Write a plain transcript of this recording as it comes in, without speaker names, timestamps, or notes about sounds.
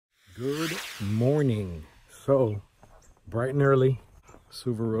Good morning. So, bright and early,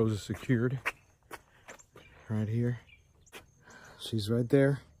 Silver Rose is secured right here. She's right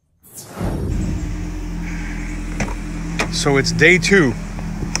there. So it's day 2,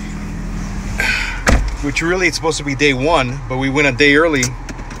 which really it's supposed to be day 1, but we went a day early,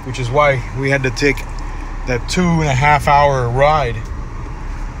 which is why we had to take that 2.5 hour ride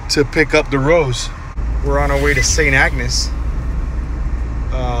to pick up the rose. We're on our way to St. Agnes.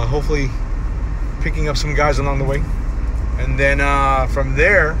 Hopefully picking up some guys along the way. And then from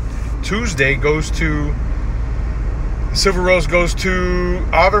there, Tuesday goes to, Silver Rose goes to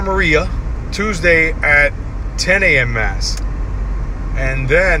Ave Maria, Tuesday at 10 a.m. Mass. And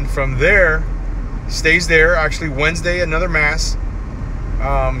then from there, stays there, actually Wednesday, another Mass,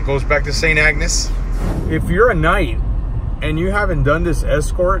 goes back to St. Agnes. If you're a knight and you haven't done this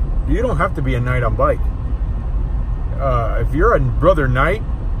escort, you don't have to be a knight on bike. If you're a brother knight,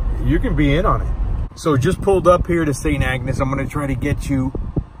 you can be in on it. So just pulled up here to St. Agnes. I'm going to try to get you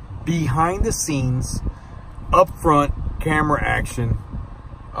behind the scenes, up front, camera action.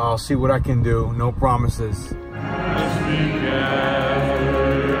 I'll see what I can do. No promises.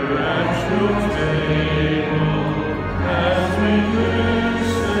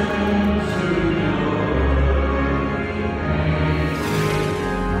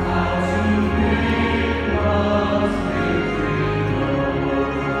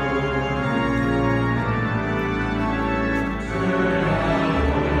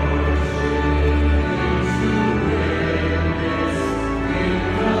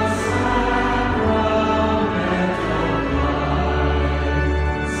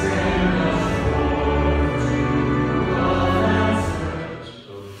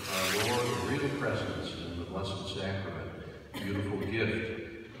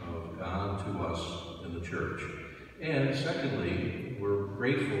 And secondly, we're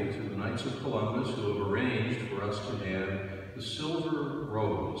grateful to the Knights of Columbus who have arranged for us to have the Silver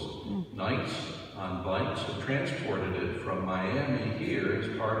Rose. Knights on bikes have transported it from Miami here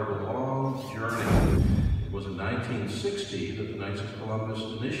as part of a long journey. It was in 1960 that the Knights of Columbus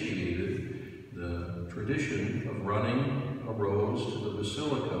initiated the tradition of running a rose to the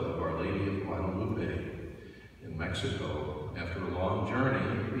Basilica of Our Lady of Guadalupe in Mexico. After a long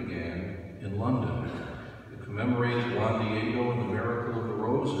journey, it began in London. Commemorated Juan Diego and the miracle of the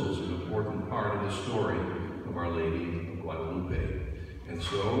roses, an important part of the story of Our Lady of Guadalupe. And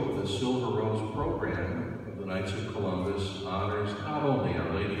so the Silver Rose program of the Knights of Columbus honors not only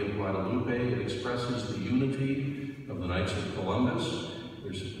Our Lady of Guadalupe, it expresses the unity of the Knights of Columbus,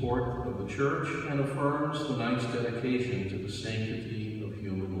 their support of the Church, and affirms the Knights' dedication to the sanctity of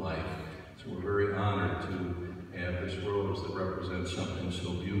human life. So we're very honored to have this rose that represents something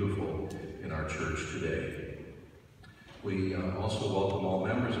so beautiful in our church today. We also welcome all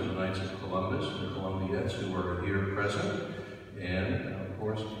members of the Knights of Columbus and Columbiettes who are here present, and of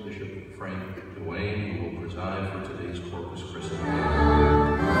course Bishop Frank Dewane, who will preside for today's Corpus Christi.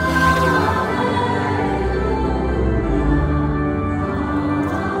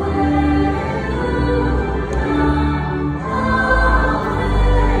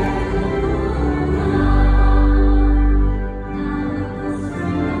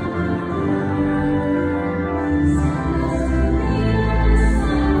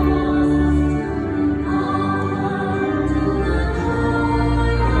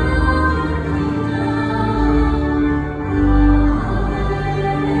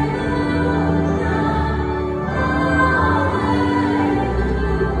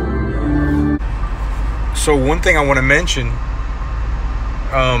 So one thing I want to mention,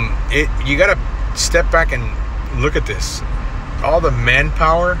 you got to step back and look at this. All the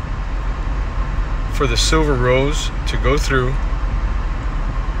manpower for the Silver Rose to go through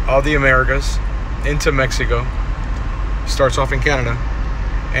all the Americas into Mexico, starts off in Canada,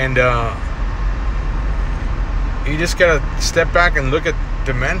 and you just got to step back and look at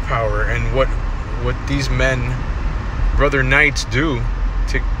the manpower and what these men, brother knights, do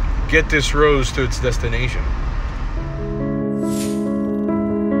to get this rose to its destination.